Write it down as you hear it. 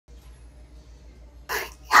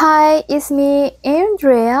Hi, it's me,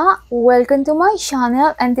 Andrea. Welcome to my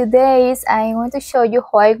channel, and today I'm going to show you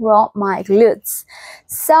how I grow my glutes.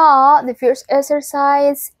 So the first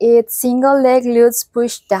exercise is single leg glutes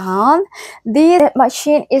push down. This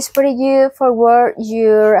machine is pretty good for work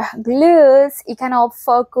your glutes. It can all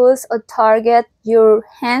focus or target your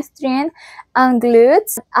hamstring and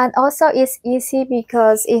glutes, and also it's easy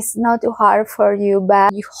because it's not too hard for you,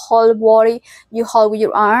 but your whole body you hold with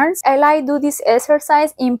your arms. I like do this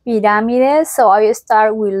exercise in pyramids, so I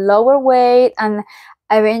start with lower weight and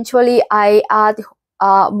eventually I add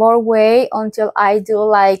more weight until I do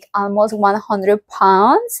like almost 100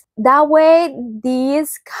 pounds. That way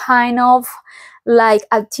this kind of like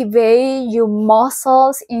activate your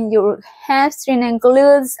muscles in your hamstring and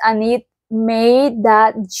glutes, and it made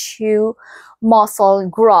that you muscle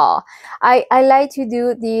grow. I like to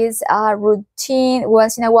do this routine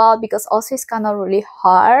once in a while because also it's kind of really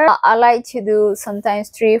hard. I like to do sometimes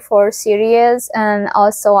 3-4 series, and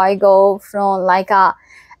also I go from like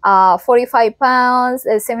 45 pounds,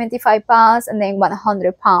 75 pounds, and then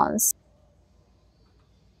 100 pounds.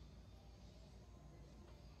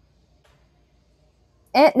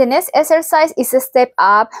 And the next exercise is a step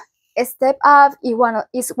up. A step up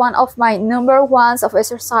is one of my number ones of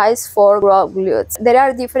exercise for grow glutes. There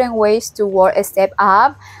are different ways to work a step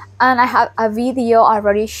up, and I have a video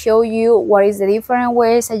already show you what is the different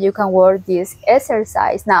ways that you can work this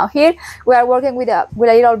exercise. Now here we are working with a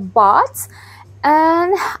little box,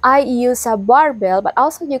 and I use a barbell, but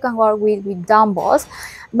also you can work with dumbbells.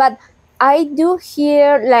 But I do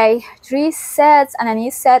here like 3 sets, and in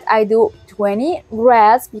each set I do 20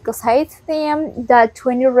 reps because I think that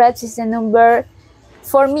 20 reps is the number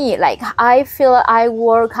for me. Like I feel I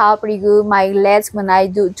work out pretty good my legs when I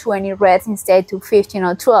do 20 reps instead to 15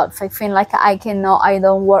 or 12. I feel like I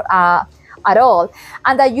don't work at all.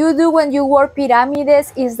 And that you do when you work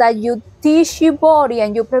pyramids is that you teach your body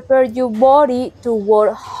and you prepare your body to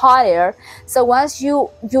work harder. So once your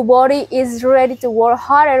body is ready to work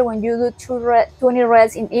harder, when you do 20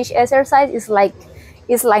 reps in each exercise, it's like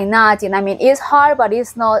nothing. I mean, it's hard, but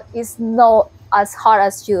it's not as hard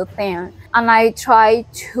as you think. And I try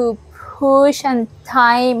to push and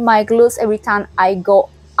time my glutes every time I go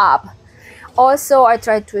up. Also, I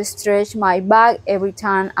try to stretch my back every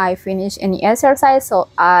time I finish any exercise, so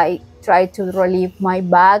I try to relieve my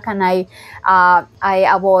back, and I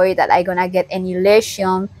avoid that I'm gonna get any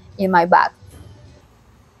lesion in my back.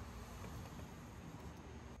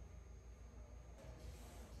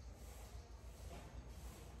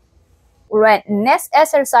 Right, next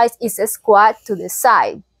exercise is a squat to the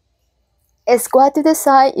side. A squat to the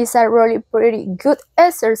side is a really pretty good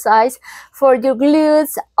exercise for your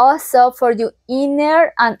glutes, also for your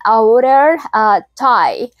inner and outer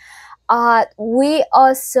thigh. We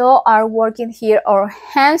also are working here our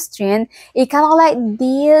hamstring. It kind of like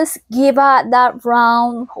this, give that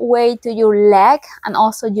round way to your leg and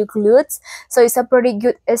also your glutes. So it's a pretty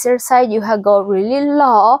good exercise. You have go really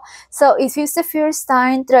low. So if it's the first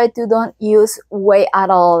time, try to don't use weight at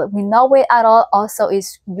all. With no weight at all, also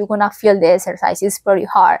is you're gonna feel the exercise. It's pretty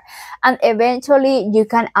hard, and eventually you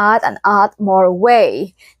can add more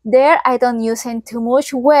weight. There I don't using too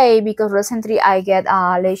much weight because recently I get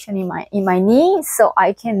a lesion in my knee, so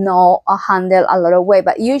I cannot handle a lot of weight.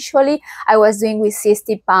 But usually I was doing with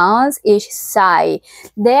 60 pounds each side.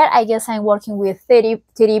 There I guess I'm working with 30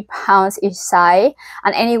 pounds each side.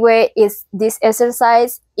 And anyway, this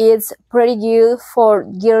exercise is pretty good for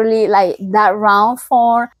girly like that round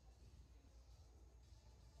form.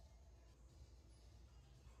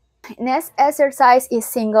 Next exercise is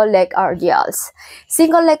single leg RDLs.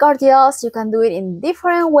 Single leg RDLs, you can do it in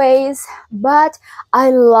different ways, but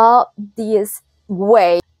I love this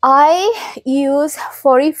way. I use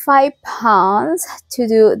 45 pounds to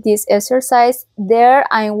do this exercise. There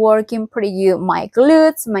I'm working pretty good my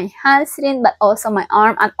glutes, my hamstring, but also my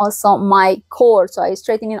arm and also my core. So I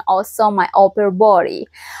straighten also my upper body.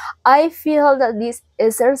 I feel that this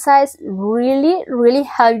exercise really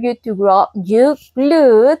help you to grow your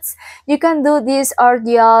glutes. You can do these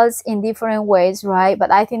RDLs in different ways, right? But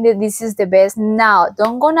I think that this is the best. Now,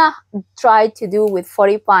 don't gonna try to do with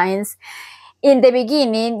 40 pounds. In the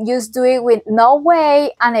beginning, just do it with no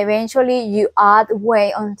weight, and eventually you add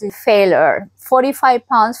weight until failure. 45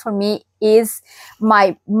 pounds for me is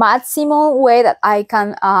my maximum weight that I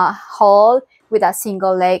can hold with a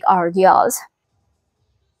single leg RDLs.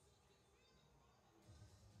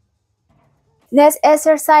 Next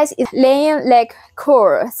exercise is laying leg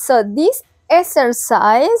curl. So this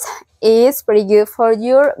exercise is pretty good for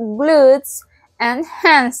your glutes and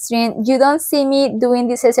hamstring. You don't see me doing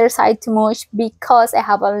this exercise too much because I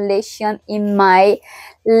have a lesion in my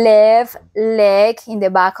left leg in the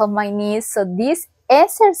back of my knee, so this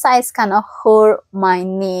exercise cannot hurt my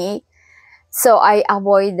knee, so I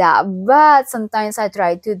avoid that. But sometimes I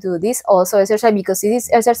try to do this also exercise because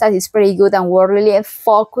this exercise is pretty good and will really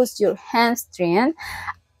focus your hamstring.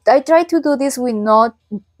 I try to do this with not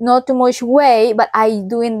too much weight, but I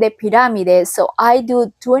do in the pyramid. So I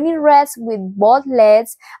do 20 reps with both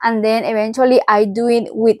legs, and then eventually I do it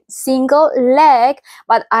with single leg,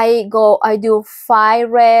 but I do 5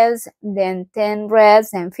 reps, then 10 reps,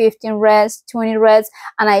 then 15 reps, 20 reps,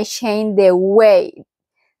 and I change the weight.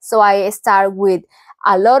 So I start with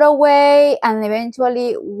a lot of weight and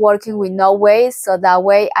eventually working with no weight, so that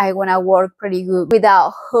way I wanna work pretty good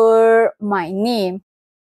without hurt my knee.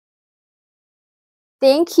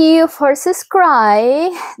 Thank you for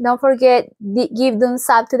subscribe. Don't forget, give thumbs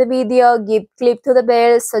up to the video, give click to the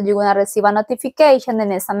bell so you're gonna receive a notification the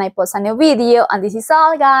next time I post a new video. And this is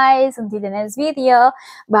all, guys. Until the next video,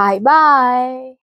 bye bye.